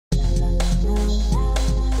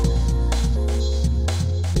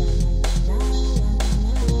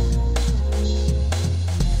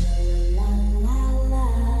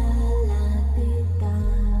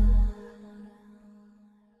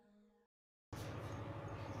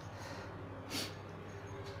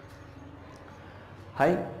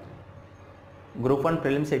Hi, group 1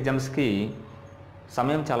 prelims ఎగ్జామ్స్కి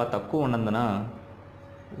సమయం చాలా తక్కువ ఉన్నందున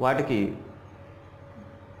వాటికి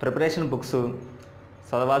ప్రిపరేషన్ బుక్స్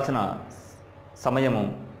చదవాల్సిన సమయము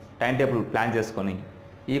టైం టేబుల్ ప్లాన్ చేసుకొని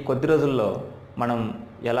ఈ కొద్ది రోజుల్లో మనం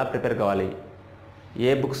ఎలా ప్రిపేర్ కావాలి,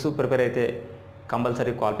 ఏ బుక్స్ ప్రిపేర్ అయితే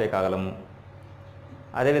కంపల్సరీ క్వాలిఫై కాగలము,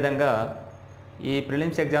 అదేవిధంగా ఈ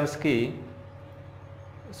ప్రిలిమ్స్ ఎగ్జామ్స్కి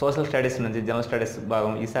సోషల్ స్టడీస్ నుంచి జనరల్ స్టడీస్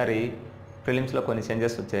భాగం ఈసారి ప్రిలిమ్స్లో కొన్ని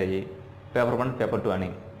చేంజెస్ వచ్చాయి. పేపర్ 1, పేపర్ 2 అని.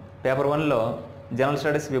 పేపర్ 1లో జనరల్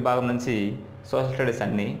స్టడీస్ విభాగం నుంచి సోషల్ స్టడీస్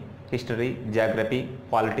అన్నీ history, Geography,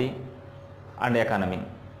 polity and economy.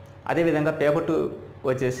 అదేవిధంగా పేపర్ 2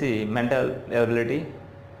 వచ్చేసి mental ability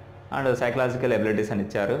and psychological abilities అని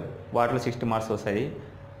ఇచ్చారు. వాటిలో 60 మార్క్స్ వస్తాయి.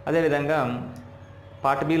 అదేవిధంగా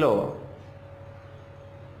పార్ట్ బిలో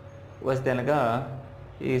వస్తే కనుక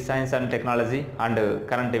ఈ science and technology and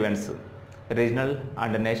current events, regional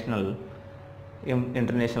and national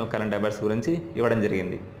international current affairs గురించి ఇవ్వడం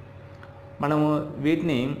జరిగింది. మనము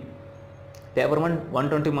వీటిని పేపర్ 1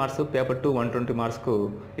 120 మార్క్స్, పేపర్ 2 120 మార్క్స్కు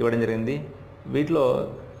ఇవ్వడం జరిగింది. వీటిలో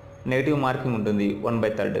నెగిటివ్ మార్కింగ్ ఉంటుంది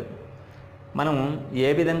 1/3. మనము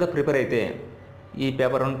ఏ విధంగా ప్రిపేర్ అయితే ఈ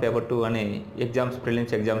పేపర్ 1, పేపర్ 2 అనే ఎగ్జామ్స్,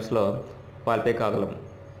 ప్రిలిమ్స్ ఎగ్జామ్స్లో క్వాలిఫై కాగలం,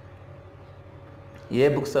 ఏ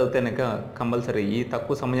బుక్స్ చదివితే కనుక కంపల్సరీ ఈ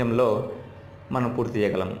తక్కువ సమయంలో మనం పూర్తి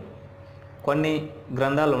చేయగలము. కొన్ని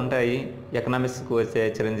గ్రంథాలు ఉంటాయి, ఎకనామిక్స్కు వచ్చే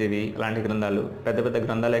చిరంజీవి అలాంటి గ్రంథాలు పెద్ద పెద్ద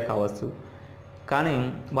గ్రంథాలే కావచ్చు, కానీ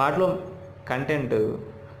వాటిలో కంటెంట్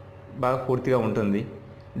బాగా పూర్తిగా ఉంటుంది,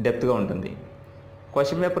 డెప్త్గా ఉంటుంది.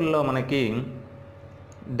 క్వశ్చన్ పేపర్లో మనకి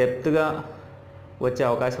డెప్త్గా వచ్చే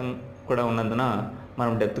అవకాశం కూడా ఉన్నందున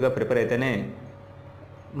మనం డెప్త్గా ప్రిపేర్ అయితేనే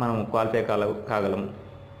మనం క్వాలిఫై కాగలము.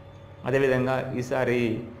 అదేవిధంగా ఈసారి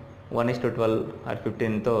 1:12 or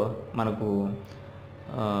 15తో మనకు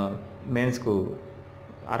మెయిన్స్కు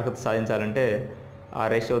అర్హత సాధించాలంటే ఆ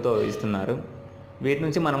రేషియోతో ఇస్తున్నారు. వీటి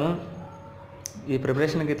నుంచి మనము ఈ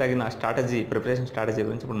ప్రిపరేషన్కి తగిన ప్రిపరేషన్ స్ట్రాటజీ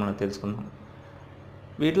గురించి ఇప్పుడు మనం తెలుసుకుందాం.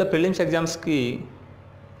 వీటిలో ప్రిలిమ్స్ ఎగ్జామ్స్కి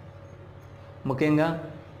ముఖ్యంగా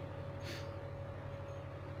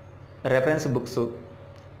రెఫరెన్స్ బుక్స్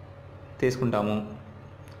తీసుకుంటాము,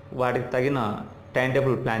 వాటికి తగిన టైం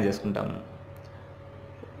టేబుల్ ప్లాన్ చేసుకుంటాము.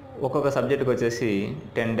 ఒక్కొక్క సబ్జెక్టుకి వచ్చేసి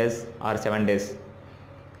 10 days or 7 days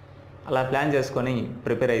అలా ప్లాన్ చేసుకొని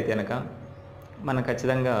ప్రిపేర్ అయితే కనుక మనం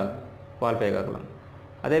ఖచ్చితంగా క్వాలిఫై కాగలం.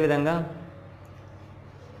 అదేవిధంగా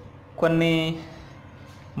కొన్ని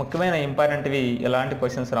ముఖ్యమైన ఇంపార్టెంట్వి ఎలాంటి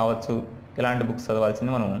క్వశ్చన్స్ రావచ్చు, ఎలాంటి బుక్స్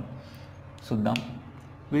చదవాల్సింది మనం చూద్దాం.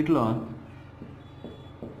 వీటిలో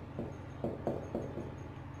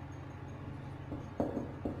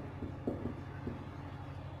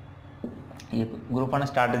ఈ గ్రూప్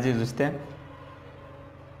 1 స్ట్రాటజీ చూస్తే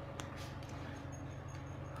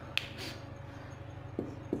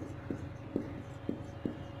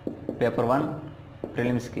పేపర్ 1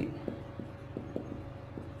 ప్రిలిమ్స్కి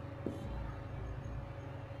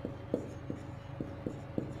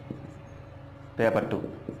పేపర్ 2.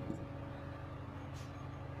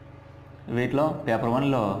 వీటిలో paper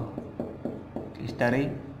 1లో history,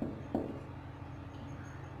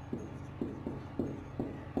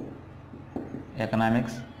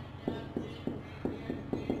 economics,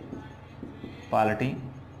 polity,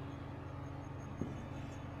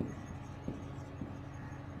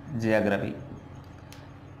 Geography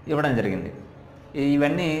ఇవ్వడం జరిగింది.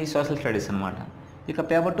 ఇవన్నీ సోషల్ స్టడీస్ అన్నమాట. ఇక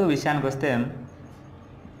పేపర్ 2 విషయానికి వస్తే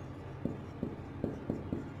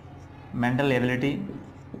mental ability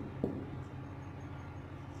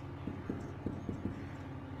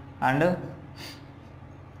and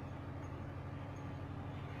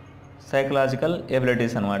psychological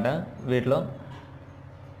abilities అన్నమాట. వీటిలో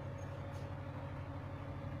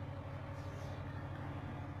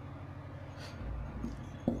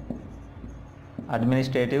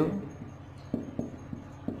అడ్మినిస్ట్రేటివ్,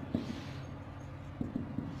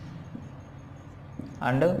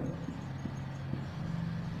 అండ్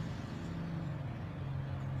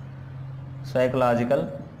సైకలాజికల్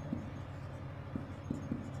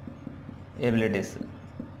ఎబిలిటీస్.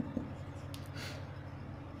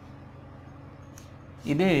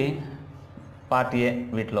 ఇది పార్ట్ ఏ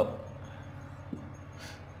వీటిలో.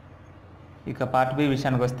 ఇక పార్ట్ బి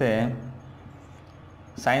విషయానికి వస్తే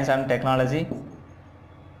science and technology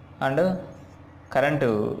and current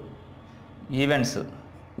events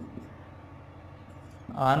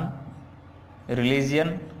on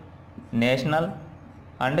religion, national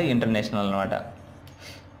and international అన్నమాట.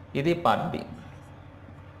 ఇది పార్ట్ బి.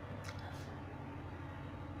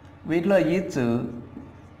 వీటిలో ఈచ్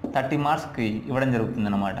 30 మార్క్స్కి ఇవ్వడం జరుగుతుంది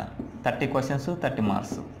అన్నమాట. 30 క్వశ్చన్స్ 30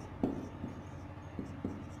 మార్క్స్.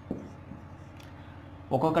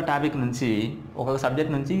 ఒక్కొక్క టాపిక్ నుంచి ఒక్కొక్క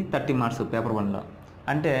సబ్జెక్ట్ నుంచి 30 మార్క్స్ పేపర్ 1లో.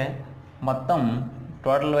 అంటే మొత్తం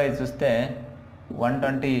టోటల్ వైజ్ చూస్తే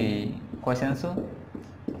 120 క్వశ్చన్స్,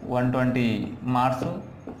 120 మార్క్స్,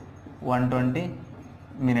 120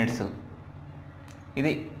 మినిట్స్.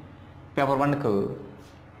 ఇది పేపర్ 1కు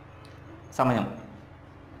సమయం.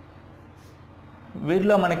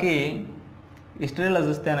 వీటిలో మనకి హిస్టరీలో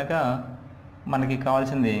చూస్తే కనుక మనకి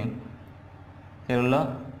కావాల్సింది తెలుగులో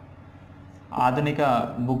ఆధునిక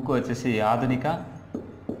బుక్ వచ్చేసి ఆధునిక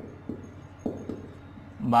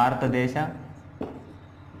భారతదేశ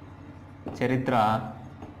చరిత్ర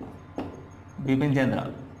బిపిన్ చంద్ర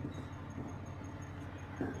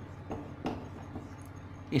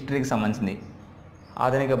హిస్టరీకి సంబంధించింది.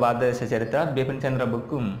 ఆధునిక భారతదేశ చరిత్ర బిపిన్ చంద్ర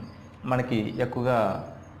బుక్ మనకి ఎక్కువగా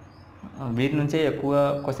వీటి నుంచే ఎక్కువ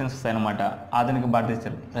క్వశ్చన్స్ వస్తాయన్నమాట. ఆధునిక భారతదేశ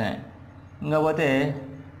చరిత్ర. ఇంకా పోతే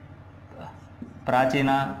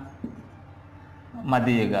ప్రాచీన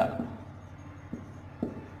మధ్యయుగ,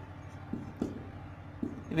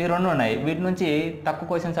 ఇవి 2 ఉన్నాయి. వీటి నుంచి తక్కువ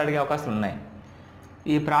క్వశ్చన్స్ అడిగే అవకాశాలు ఉన్నాయి.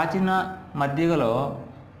 ఈ ప్రాచీన మధ్యయుగలో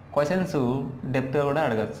క్వశ్చన్స్ డెప్త్గా కూడా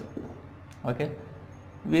అడగచ్చు. ఓకే,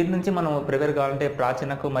 వీటి నుంచి మనం ప్రిపేర్ కావాలంటే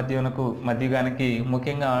ప్రాచీనకు మధ్యయుగానికి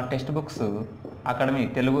ముఖ్యంగా text books academy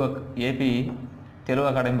AP Telugu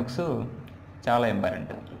academy books చాలా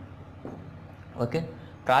ఇంపార్టెంట్. ఓకే,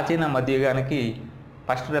 ప్రాచీన మధ్యయుగానికి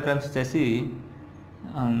ఫస్ట్ రెఫరెన్స్ వచ్చేసి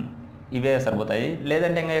ఇవే సరిపోతాయి.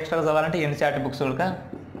 లేదంటే ఇంకా ఎక్స్ట్రా చదవాలంటే ఎన్సీఆర్టీ బుక్స్ కూడా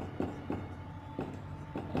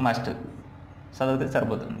మస్ట్ చదివితే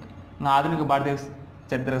సరిపోతుంది. ఇంకా ఆధునిక భారతదేశ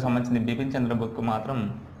చరిత్రకు సంబంధించిన బిపిన్ చంద్ర బుక్ మాత్రం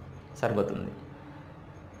సరిపోతుంది.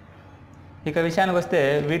 ఇక విషయానికి వస్తే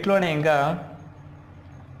వీటిలోనే ఇంకా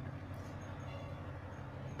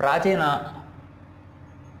ప్రాచీన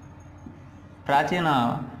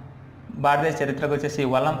భారతదేశ చరిత్రకు వచ్చేసి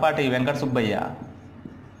వల్లంపాటి వెంకట సుబ్బయ్య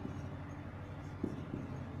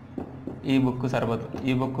ఈ బుక్ సరిపోతుంది.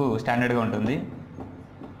 ఈ బుక్ స్టాండర్డ్గా ఉంటుంది.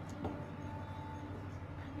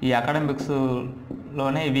 ఈ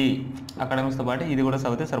అకాడమిక్స్లోనే ఇవి అకాడమిక్స్తో పాటు ఇది కూడా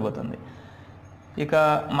చదివితే సరిపోతుంది. ఇక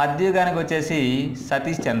మధ్యయుగానికి వచ్చేసి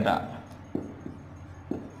సతీష్ చంద్ర,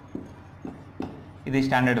 ఇది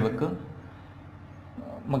స్టాండర్డ్ బుక్.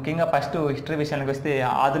 ముఖ్యంగా ఫస్ట్ హిస్టరీ విషయానికి వస్తే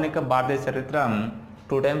ఆధునిక భారతదేశ చరిత్ర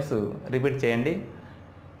 2 టైమ్స్ రిపీట్ చేయండి.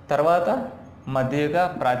 తర్వాత మధ్యయుగ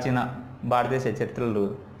ప్రాచీన భారతదేశ చరిత్రలు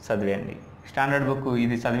చదివేయండి. స్టాండర్డ్ బుక్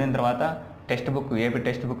ఇది చదివిన తర్వాత text book AP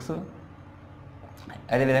text books,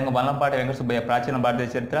 అదేవిధంగా వల్లంపాటి వెంకట సుబ్బయ్య ప్రాచీన భారతదేశ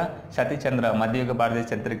చరిత్ర, సతీష్ చంద్ర మధ్యయుగ భారతదేశ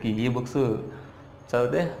చరిత్రకి ఈ బుక్స్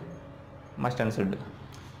చదివితే మస్ట్ అండ్ షుడ్.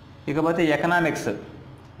 ఇకపోతే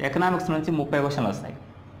ఎకనామిక్స్ నుంచి 30 క్వశ్చన్లు వస్తాయి.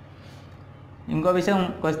 ఇంకో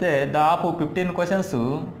విషయంకి వస్తే దాదాపు 15 క్వశ్చన్స్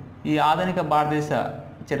ఈ ఆధునిక భారతదేశ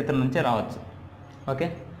చరిత్ర నుంచే రావచ్చు. ఓకే,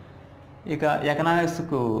 ఇక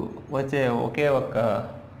ఎకనామిక్స్కు వచ్చే ఒకే ఒక్క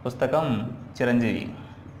పుస్తకం చిరంజీవి.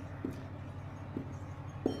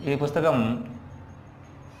 ఈ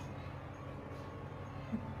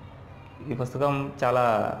పుస్తకం చాలా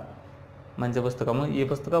మంచి పుస్తకము. ఈ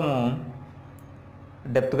పుస్తకము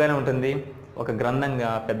డెప్త్గానే ఉంటుంది, ఒక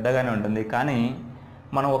గ్రంథంగా పెద్దగానే ఉంటుంది. కానీ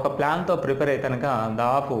మనం ఒక ప్లాన్తో ప్రిపేర్ అయితే కనుక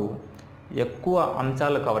దాదాపు ఎక్కువ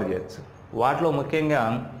అంశాలు కవర్ చేయొచ్చు. వాటిలో ముఖ్యంగా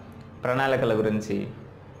ప్రణాళికల గురించి,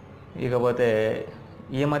 ఇకపోతే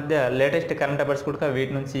ఈ మధ్య లేటెస్ట్ కరెంట్ అఫైర్స్ కూడా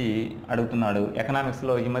వీటి నుంచి అడుగుతున్నాడు.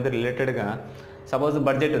 ఎకనామిక్స్లో ఈ మధ్య రిలేటెడ్గా సపోజ్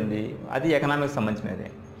బడ్జెట్ ఉంది, అది ఎకనామిక్స్ సంబంధించినది.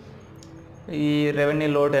 ఈ రెవెన్యూ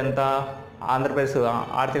లోడ్ ఎంత, ఆంధ్రప్రదేశ్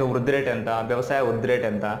ఆర్థిక వృద్ధి రేట్ ఎంత, వ్యవసాయ వృద్ధి రేట్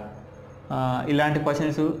ఎంత, ఇలాంటి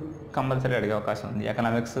క్వశ్చన్స్ కంపల్సరీ అడిగే అవకాశం ఉంది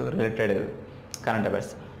ఎకనామిక్స్ రిలేటెడ్ కరెంట్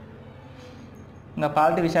అఫైర్స్. ఇంకా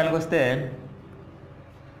పాలిటీ విషయానికి వస్తే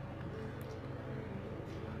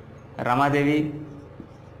రమాదేవి,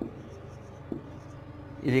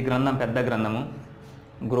 ఇది గ్రంథం పెద్ద గ్రంథము.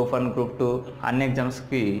 గ్రూప్ 1 గ్రూప్ 2 అన్ని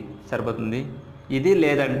ఎగ్జామ్స్కి సరిపోతుంది. ఇది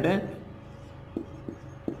లేదంటే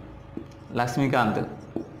లక్ష్మీకాంత్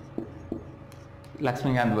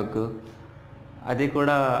బుక్, అది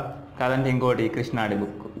కూడా కాదంటే ఇంకోటి కృష్ణాడి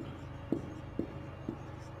బుక్.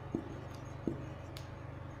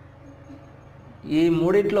 ఈ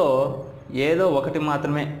మూడిట్లో ఏదో ఒకటి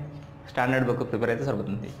మాత్రమే స్టాండర్డ్ బుక్ ప్రిపేర్ అయితే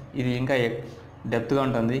సరిపోతుంది. ఇది ఇంకా డెప్త్గా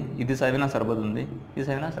ఉంటుంది, ఇది చదివినా సరిపోతుంది, ఇది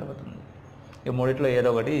చదివినా సరిపోతుంది. ఈ మూడిట్లో ఏదో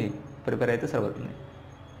ఒకటి ప్రిపేర్ అయితే సరిపోతుంది.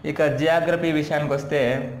 ఇక జియోగ్రఫీ విషయానికి వస్తే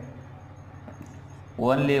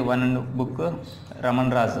ఓన్లీ 1 బుక్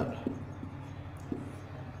రమణ్ రాజు.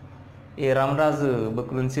 ఈ రమణ్ రాజు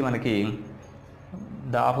బుక్ నుంచి మనకి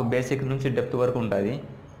దాదాపు బేసిక్ నుంచి డెప్త్ వరకు ఉంటుంది.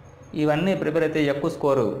 ఇవన్నీ ప్రిపేర్ అయితే ఎక్కువ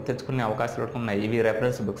స్కోరు తెచ్చుకునే అవకాశాలు ఉన్నాయి. ఇవి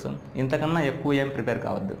రెఫరెన్స్ బుక్స్, ఇంతకన్నా ఎక్కువ ఏం ప్రిపేర్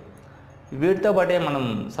కావద్దు. వీటితో పాటే మనం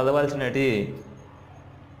చదవాల్సినవి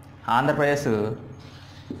ఆంధ్రప్రదేశ్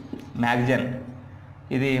మ్యాగజైన్.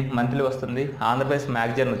 ఇది మంత్లీ వస్తుంది. Andhra Pradesh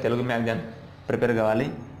magazine, Telugu magazine prepare కావాలి,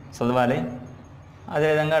 చదవాలి.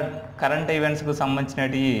 అదేవిధంగా కరెంట్ ఈవెంట్స్కు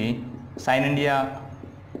సంబంధించినవి సైన్ ఇండియా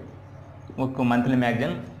ఒక మంత్లీ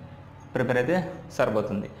మ్యాగజైన్ ప్రిపేర్ అయితే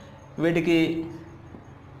సరిపోతుంది. వీటికి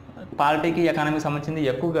పాలిటీకి, ఎకానమీకి సంబంధించింది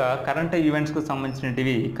ఎక్కువగా కరెంట్ ఈవెంట్స్కు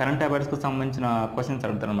సంబంధించినవి, కరెంట్ అఫైర్స్కు సంబంధించిన క్వశ్చన్స్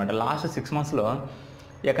అడుగుతారు అనమాట. లాస్ట్ 6 monthsలో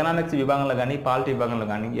ఎకనామిక్స్ విభాగంలో కానీ, పాలిటీ విభాగంలో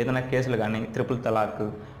కానీ ఏదైనా కేసులు కానీ, ట్రిపుల్ తలాక్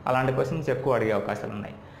అలాంటి క్వశ్చన్స్ ఎక్కువ అడిగే అవకాశాలు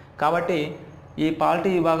ఉన్నాయి. కాబట్టి ఈ పాలిటీ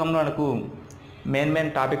విభాగంలో మనకు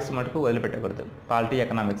మెయిన్ టాపిక్స్ మటుకు వదిలిపెట్టకూడదు. పాలిటీ,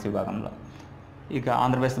 ఎకనామిక్స్ విభాగంలో ఇక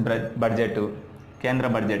ఆంధ్రప్రదేశ్ బడ్జెట్, కేంద్ర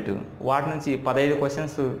బడ్జెట్, వాటి నుంచి 15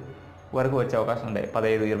 క్వశ్చన్స్ వరకు వచ్చే అవకాశం ఉన్నాయి.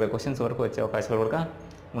 15-20 క్వశ్చన్స్ వరకు వచ్చే అవకాశాలు కూడా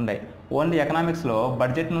ఉన్నాయి. ఓన్లీ ఎకనామిక్స్లో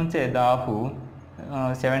బడ్జెట్ నుంచే దాదాపు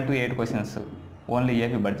 7 to 8 questions only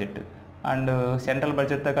AP budget, and central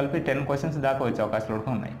బడ్జెట్తో కలిపి 10 క్వశ్చన్స్ దాకా వచ్చే అవకాశాలు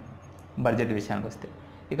కూడా ఉన్నాయి బడ్జెట్ విషయానికి వస్తే.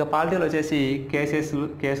 ఇక పాలిటీలో వచ్చేసి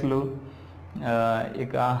కేసులు,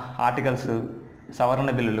 ఇక ఆర్టికల్స్, సవరణ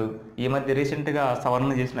బిల్లులు, ఈ మధ్య రీసెంట్గా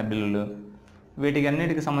సవరణ చేసిన బిల్లులు, వీటికి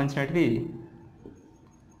అన్నిటికి సంబంధించినవి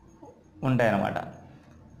ఉంటాయన్నమాట.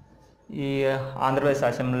 ఈ ఆంధ్రప్రదేశ్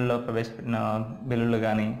అసెంబ్లీలో ప్రవేశపెట్టిన బిల్లులు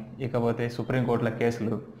కానీ, ఇకపోతే సుప్రీంకోర్టుల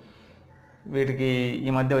కేసులు, వీటికి ఈ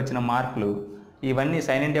మధ్య వచ్చిన మార్పులు, ఇవన్నీ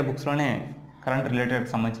సైన్ ఇండియా బుక్స్లోనే కరెంట్ రిలేటెడ్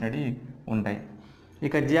సంబంధించినవి ఉంటాయి.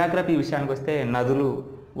 ఇక జియోగ్రఫీ విషయానికి వస్తే నదులు,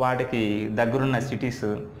 వాటికి దగ్గరున్న సిటీస్,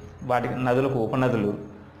 వాటికి నదులకు ఉపనదులు,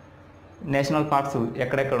 నేషనల్ పార్క్స్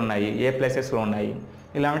ఎక్కడెక్కడ ఉన్నాయి, ఏ ప్లేసెస్లో ఉన్నాయి,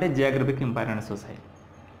 ఇలాంటి జియోగ్రఫీకి ఇంపార్టెన్స్ వస్తాయి.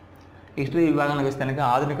 హిస్టరీ విభాగానికి వస్తే కనుక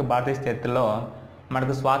ఆధునిక భారతదేశ చరిత్రలో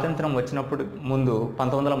మనకు స్వాతంత్రం వచ్చినప్పుడు ముందు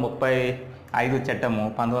 1935 చట్టము,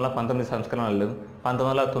 1919 సంస్కరణలు,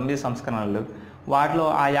 1909 సంస్కరణలు, వాటిలో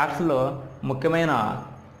ఆ యాక్ట్స్లో ముఖ్యమైన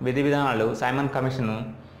విధి విధానాలు, సైమన్ కమిషను,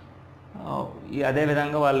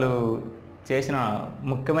 అదేవిధంగా వాళ్ళు చేసిన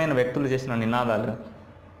ముఖ్యమైన వ్యక్తులు చేసిన నినాదాలు,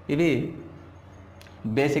 ఇవి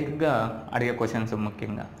బేసిక్గా అడిగే క్వశ్చన్స్.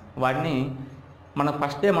 ముఖ్యంగా వాటిని మనం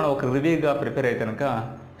ఫస్టే ఒక రివ్యూగా ప్రిపేర్ అయితే కనుక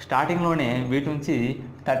స్టార్టింగ్లోనే వీటి నుంచి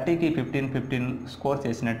 30కి 15 స్కోర్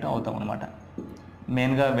చేసినట్టు అవుతాం అనమాట.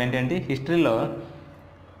 మెయిన్గా ఏంటంటే హిస్టరీలో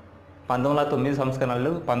 1909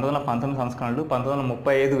 సంస్కరణలు, 1919 సంస్కరణలు,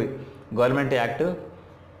 1935 గవర్నమెంట్ యాక్ట్,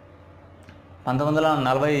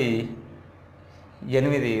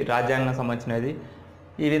 1948 రాజ్యాంగం సంబంధించినది.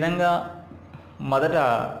 ఈ విధంగా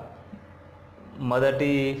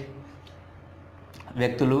మొదటి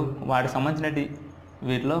వ్యక్తులు, వాటికి సంబంధించినవి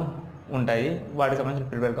వీటిలో ఉంటాయి. వాటికి సంబంధించిన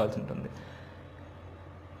ప్రిపేర్ కావాల్సి ఉంటుంది.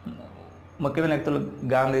 ముఖ్యమైన వ్యక్తులు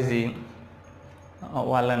గాంధీజీ,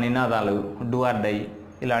 వాళ్ళ నినాదాలు, డూ ఆర్ డై,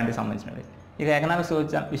 ఇలాంటివి సంబంధించినవి. ఇక ఎకనామిక్స్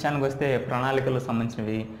విషయానికి వస్తే ప్రణాళికలకు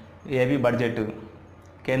సంబంధించినవి, ఏపీ బడ్జెట్,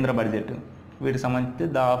 కేంద్ర బడ్జెట్, వీటికి సంబంధించి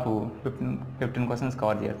దాదాపు 15 క్వశ్చన్స్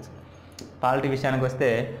కవర్ చేయొచ్చు. పాలిటీ విషయానికి వస్తే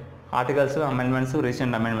ఆర్టికల్స్, అమెండ్మెంట్స్,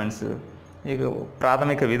 రీసెంట్ అమెండ్మెంట్స్, ఇక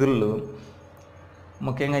ప్రాథమిక విధులు,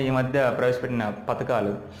 ముఖ్యంగా ఈ మధ్య ప్రవేశపెట్టిన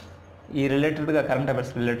పథకాలు, ఈ రిలేటెడ్గా కరెంట్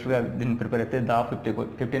అఫైర్స్ రిలేటెడ్గా దీన్ని ప్రిపేర్ అయితే దాదాపు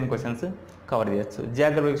 15 క్వశ్చన్స్ కవర్ చేయొచ్చు.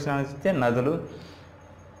 జియోగ్రఫీ విషయానికి వస్తే నదులు,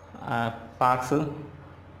 పార్క్స్,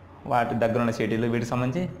 వాటి దగ్గర ఉన్న సిటీలు, వీటికి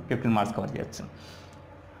సంబంధించి 15 మార్క్స్ కవర్ చేయొచ్చు.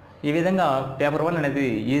 ఈ విధంగా పేపర్ 1 అనేది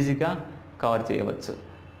ఈజీగా కవర్ చేయవచ్చు.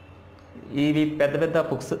 ఇవి పెద్ద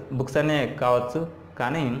బుక్స్ అనే కావచ్చు,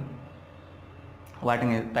 కానీ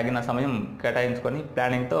వాటిని తగిన సమయం కేటాయించుకొని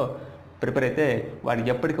ప్లానింగ్తో ప్రిపేర్ అయితే వాటికి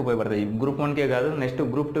ఎప్పటికీ ఉపయోగపడతాయి. గ్రూప్ 1కే కాదు, నెక్స్ట్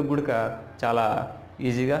గ్రూప్ 2 కూడా చాలా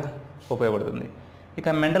ఈజీగా ఉపయోగపడుతుంది. ఇక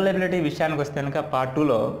మెంటల్ ఎబిలిటీ విషయానికి వస్తే కనుక పార్ట్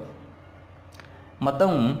 2లో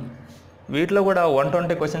మొత్తం వీటిలో కూడా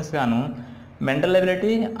 120 క్వశ్చన్స్ గాను మెంటల్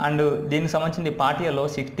ఎబిలిటీ అండ్ దీనికి సంబంధించిన పార్ట్ ఏలో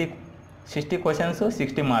 60 క్వశ్చన్స్,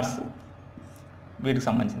 60 మార్క్స్ వీటికి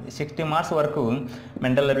సంబంధించింది. 60 మార్క్స్ వరకు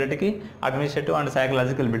మెంటల్ ఎబిలిటీకి, అడ్మినిస్ట్రేటివ్ అండ్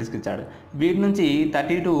సైకలాజికల్ బిట్స్కి ఇచ్చాడు. వీటి నుంచి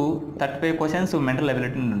 30 to 35 క్వశ్చన్స్ మెంటల్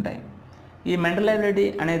ఎబిలిటీ ఉంటాయి. ఈ మెంటల్ ఎబిలిటీ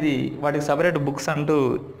అనేది వాటికి సపరేట్ బుక్స్ అంటూ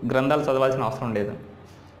గ్రంథాలు చదవాల్సిన అవసరం లేదు.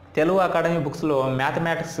 తెలుగు అకాడమీ బుక్స్లో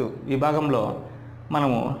మ్యాథమెటిక్స్ విభాగంలో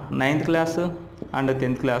మనము 9th class and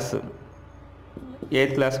 10th class,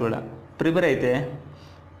 8th class కూడా ప్రిపేర్ అయితే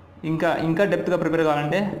ఇంకా డెప్త్గా ప్రిపేర్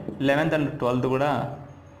కావాలంటే 11th and 12th కూడా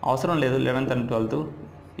అవసరం లేదు. 11th and 12th,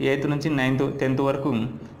 8th నుంచి 9th, 10th వరకు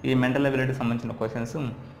ఈ మెంటల్ ఎబిలిటీ సంబంధించిన క్వశ్చన్స్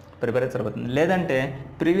ప్రిపేర్ అయితే సరిపోతుంది. లేదంటే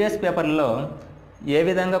ప్రీవియస్ పేపర్లో ఏ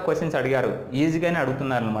విధంగా క్వశ్చన్స్ అడిగారు, ఈజీగానే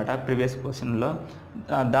అడుగుతున్నారు అనమాట. ప్రీవియస్ క్వశ్చన్లో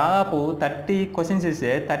దాదాపు 30 క్వశ్చన్స్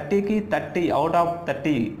ఇస్తే 30కి 30 అవుట్ ఆఫ్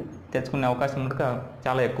 30 తెచ్చుకునే అవకాశం కూడా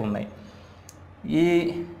చాలా ఎక్కువ ఉన్నాయి.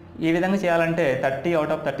 ఈ విధంగా చేయాలంటే 30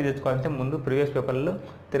 అవుట్ ఆఫ్ 30 తెచ్చుకోవాలంటే ముందు ప్రీవియస్ పేపర్లో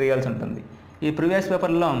తిరగాల్సి ఉంటుంది. ఈ ప్రీవియస్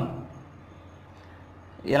పేపర్లో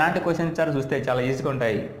ఎలాంటి క్వశ్చన్స్ ఇచ్చారో చూస్తే చాలా ఈజీగా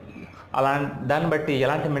ఉంటాయి. దాన్ని బట్టి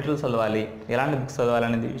ఎలాంటి మెటీరియల్స్ చదవాలి, ఎలాంటి బుక్స్ చదవాలి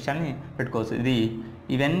అనేది విషయాన్ని పెట్టుకోవచ్చు. ఇది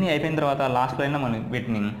ఇవన్నీ అయిపోయిన తర్వాత లాస్ట్లో అయినా మనం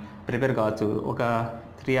వీటిని ప్రిపేర్ కావచ్చు ఒక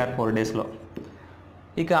 3 or 4 డేస్లో.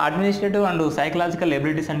 ఇక అడ్మినిస్ట్రేటివ్ అండ్ సైకలాజికల్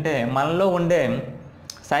ఎబిలిటీస్ అంటే మనలో ఉండే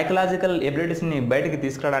సైకలాజికల్ ఎబిలిటీస్ని బయటికి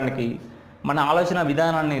తీసుకురావడానికి మన ఆలోచన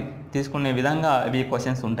విధానాన్ని తీసుకునే విధంగా ఇవి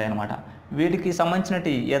క్వశ్చన్స్ ఉంటాయన్నమాట. వీటికి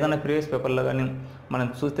సంబంధించినట్టు ఏదైనా ప్రీవియస్ పేపర్లో కానీ మనం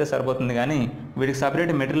చూస్తే సరిపోతుంది, కానీ వీటికి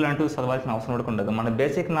సపరేట్ మెటీరియల్ అంటూ చదవాల్సిన అవసరం కూడా ఉండదు. మన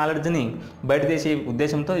బేసిక్ నాలెడ్జ్ని బయట తీసే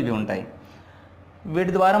ఉద్దేశంతో ఇవి ఉంటాయి.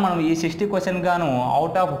 వీటి ద్వారా మనం ఈ 60 క్వశ్చన్ గాను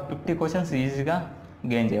అవుట్ ఆఫ్ 50 క్వశ్చన్స్ ఈజీగా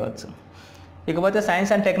గెయిన్ చేయవచ్చు. ఇకపోతే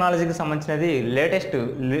సైన్స్ అండ్ టెక్నాలజీకి సంబంధించినది లేటెస్ట్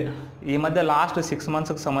ఈ మధ్య లాస్ట్ 6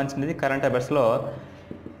 మంత్స్కి సంబంధించినది కరెంట్ అఫైర్స్లో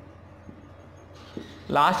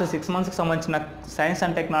లాస్ట్ 6 మంత్స్కి సంబంధించిన సైన్స్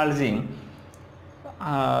అండ్ టెక్నాలజీ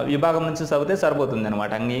విభాగం నుంచి చదివితే సరిపోతుంది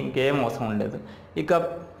అనమాట. ఇంకేం అవసరం ఉండలేదు. ఇక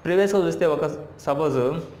ప్రీవియస్గా చూస్తే ఒక సపోజ్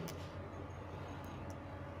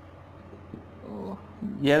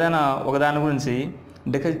ఏదైనా ఒక దాని గురించి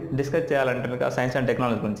డిస్కస్ చేయాలంటే సైన్స్ అండ్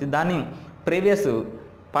టెక్నాలజీ గురించి దాన్ని ప్రీవియస్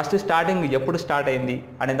ఫస్ట్ స్టార్టింగ్ ఎప్పుడు స్టార్ట్ అయింది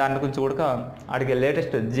అనే దాని గురించి కూడా అడిగే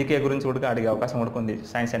లేటెస్ట్ జీకే గురించి కూడా అడిగే అవకాశం కూడా ఉంది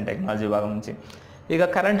సైన్స్ అండ్ టెక్నాలజీ విభాగం నుంచి. ఇక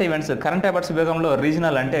కరెంట్ ఈవెంట్స్ కరెంట్ అఫైర్స్ విభాగంలో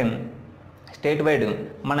రీజనల్ అంటే స్టేట్ వైడ్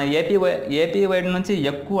మన ఏపీ వైడ్ నుంచి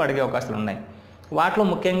ఎక్కువ అడిగే అవకాశాలు ఉన్నాయి. వాటిలో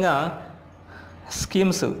ముఖ్యంగా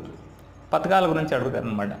స్కీమ్స్ పథకాల గురించి అడుగుతారు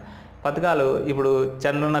అన్నమాట. పథకాలు ఇప్పుడు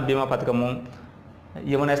చంద్రన్న బీమా పథకము,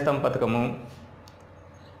 యువనేస్తం పథకము,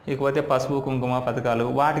 ఇకపోతే పసుపు కుంకుమ పథకాలు,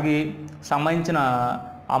 వాటికి సంబంధించిన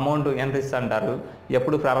అమౌంట్ ఎంత ఇస్తుంటారు,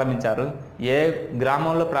 ఎప్పుడు ప్రారంభించారు, ఏ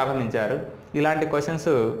గ్రామంలో ప్రారంభించారు, ఇలాంటి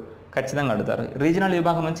క్వశ్చన్స్ ఖచ్చితంగా అడుగుతారు. రీజనల్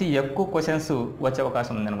విభాగం నుంచి ఎక్కువ క్వశ్చన్స్ వచ్చే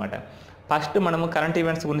అవకాశం ఉందన్నమాట. ఫస్ట్ మనము కరెంట్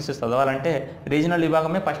ఈవెంట్స్ గురించి చదవాలంటే రీజనల్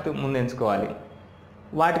విభాగమే ఫస్ట్ ముందు ఎంచుకోవాలి.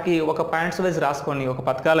 వాటికి ఒక పాయింట్స్ వైజ్ రాసుకొని ఒక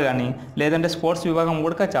పథకాలు కానీ లేదంటే స్పోర్ట్స్ విభాగం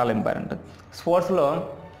కూడా చాలా ఇంపార్టెంట్. స్పోర్ట్స్లో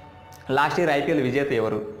లాస్ట్ ఇయర్ ఐపీఎల్ విజేత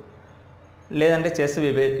ఎవరు, లేదంటే చెస్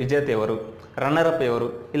విజేత ఎవరు, రన్నరప్ ఎవరు,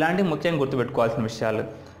 ఇలాంటివి ముఖ్యంగా గుర్తుపెట్టుకోవాల్సిన విషయాలు.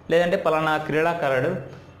 లేదంటే పలానా క్రీడాకారుడు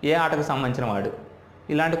ఏ ఆటకు సంబంధించిన వాడు,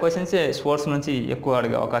 ఇలాంటి క్వశ్చన్స్ స్పోర్ట్స్ నుంచి ఎక్కువ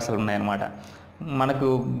అడిగే అవకాశాలు ఉన్నాయన్నమాట. మనకు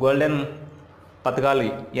గోల్డెన్ పథకాలు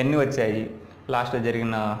ఎన్ని వచ్చాయి లాస్ట్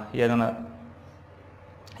జరిగిన ఏదైనా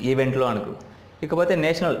ఈవెంట్లో అనుకో. ఇకపోతే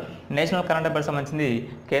నేషనల్ కరెంట్ అఫైర్స్ సంబంధించింది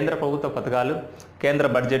కేంద్ర ప్రభుత్వ పథకాలు, కేంద్ర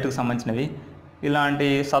బడ్జెట్కు సంబంధించినవి, ఇలాంటి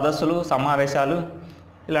సదస్సులు సమావేశాలు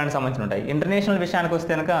ఇలాంటి సంబంధించి ఉంటాయి. ఇంటర్నేషనల్ విషయానికి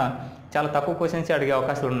వస్తే కనుక చాలా తక్కువ క్వశ్చన్స్ అడిగే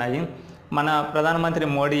అవకాశాలు ఉన్నాయి. మన ప్రధానమంత్రి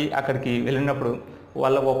మోడీ అక్కడికి వెళ్ళినప్పుడు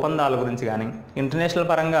వాళ్ళ ఒప్పందాల గురించి కానీ, ఇంటర్నేషనల్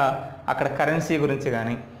పరంగా అక్కడ కరెన్సీ గురించి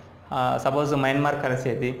కానీ, సపోజ్ మయన్మార్ కరెన్సీ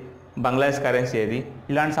ఏది, బంగ్లాదేశ్ కరెన్సీ ఏది,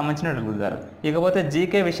 ఇలాంటి సంబంధించిన అడుగుతారు. ఇకపోతే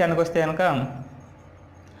జీకే విషయానికి వస్తే కనుక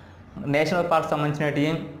నేషనల్ పార్క్ సంబంధించినవి,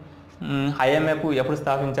 ఐఎంఎఫ్ ఎప్పుడు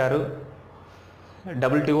స్థాపించారు,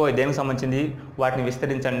 WTO దేనికి సంబంధించింది, వాటిని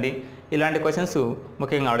విస్తరించండి, ఇలాంటి క్వశ్చన్స్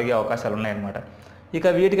ముఖ్యంగా అడిగే అవకాశాలు ఉన్నాయన్నమాట. ఇక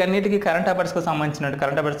వీటికి అన్నిటికీ కరెంట్ అఫైర్స్కి సంబంధించినట్టు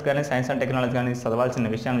కరెంట్ అఫైర్స్ కానీ సైన్స్ అండ్ టెక్నాలజీ కానీ చదవాల్సిన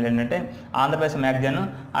విషయం ఏంటంటే ఆంధ్రప్రదేశ్ మ్యాగజైన్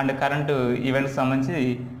అండ్ కరెంట్ ఈవెంట్స్కి సంబంధించి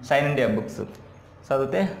సైన్ ఇండియా బుక్స్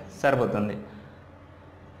చదివితే సరిపోతుంది.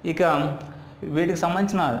 ఇక వీటికి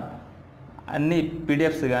సంబంధించిన అన్ని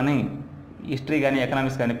పీడిఎఫ్స్ కానీ, హిస్టరీ కానీ,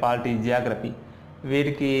 ఎకనామిక్స్ కానీ, పాలిటీ, జియోగ్రఫీ,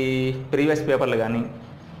 వీటికి ప్రీవియస్ పేపర్లు కానీ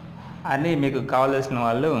అన్నీ మీకు కావాల్సిన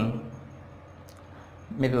వాళ్ళు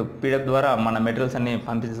మీకు పీడిఎఫ్ ద్వారా మన మెటీరియల్స్ అన్నీ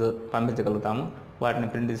పంపించగలుగుతాము. వాటిని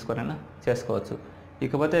ప్రింట్ తీసుకొని చేసుకోవచ్చు.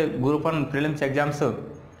 ఇకపోతే గ్రూప్ 1 ప్రిలిమ్స్ ఎగ్జామ్స్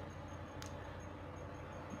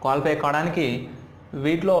క్వాలిఫై కావడానికి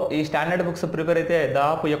వీటిలో ఈ స్టాండర్డ్ బుక్స్ ప్రిపేర్ అయితే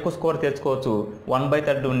దాదాపు ఎక్కువ స్కోర్ తెచ్చుకోవచ్చు.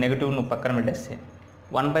 1/3 నెగిటివ్ను పక్కన పెట్టేస్తే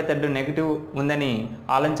 1/3 నెగిటివ్ ఉందని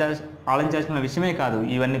ఆలోచించాల్సిన విషయమే కాదు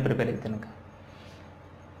ఇవన్నీ ప్రిపేర్ అయితే కనుక.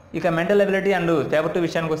 ఇక మెంటల్ ఎబిలిటీ అండ్ పేపర్ 2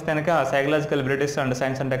 విషయానికి వస్తే కనుక psychological abilities and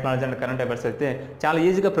science and technology and current affairs అయితే చాలా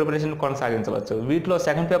ఈజీగా ప్రిపరేషన్ కొనసాగించవచ్చు. వీటిలో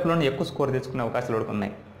సెకండ్ పేపర్లోనే ఎక్కువ స్కోర్ తెచ్చుకునే అవకాశాలు కూడా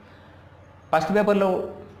ఉన్నాయి. ఫస్ట్ పేపర్లో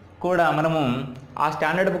కూడా మనము ఆ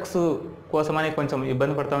స్టాండర్డ్ బుక్స్ కోసమని కొంచెం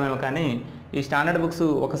ఇబ్బంది పడతామేమో, కానీ ఈ స్టాండర్డ్ బుక్స్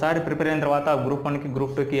ఒకసారి ప్రిపేర్ అయిన తర్వాత గ్రూప్ 1కి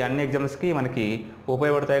గ్రూప్ 2కి అన్ని ఎగ్జామ్స్కి మనకి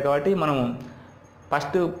ఉపయోగపడతాయి. కాబట్టి మనం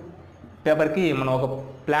ఫస్ట్ పేపర్కి మనం ఒక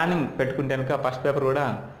ప్లానింగ్ పెట్టుకుంటే కనుక ఫస్ట్ పేపర్ కూడా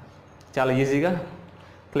చాలా ఈజీగా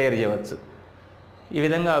క్లియర్ చేయవచ్చు. ఈ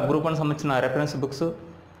విధంగా గ్రూప్ 1 సంబంధించిన reference books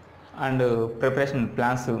and preparation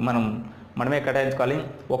plans మనమే కేటాయించుకోవాలి.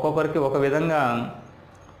 ఒక్కొక్కరికి ఒక విధంగా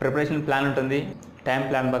ప్రిపరేషన్ ప్లాన్ ఉంటుంది. టైం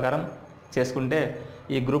ప్లాన్ ప్రకారం చేసుకుంటే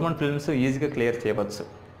ఈ గ్రూప్ 1 ఫిల్మ్స్ ఈజీగా క్లియర్ చేయవచ్చు.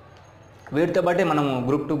 వీటితో పాటు మనము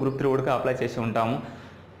గ్రూప్ 2 గ్రూప్ 3 కూడా అప్లై చేసి ఉంటాము.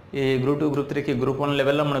 ఈ గ్రూప్ 2 గ్రూప్ 3కి గ్రూప్ 1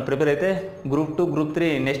 లెవెల్లో మనం ప్రిపేర్ అయితే గ్రూప్ 2 గ్రూప్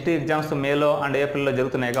 3 నెక్స్ట్ ఎగ్జామ్స్ మేలో అండ్ ఏప్రిల్లో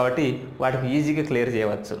జరుగుతున్నాయి కాబట్టి వాటికి ఈజీగా క్లియర్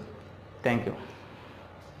చేయవచ్చు. Thank you.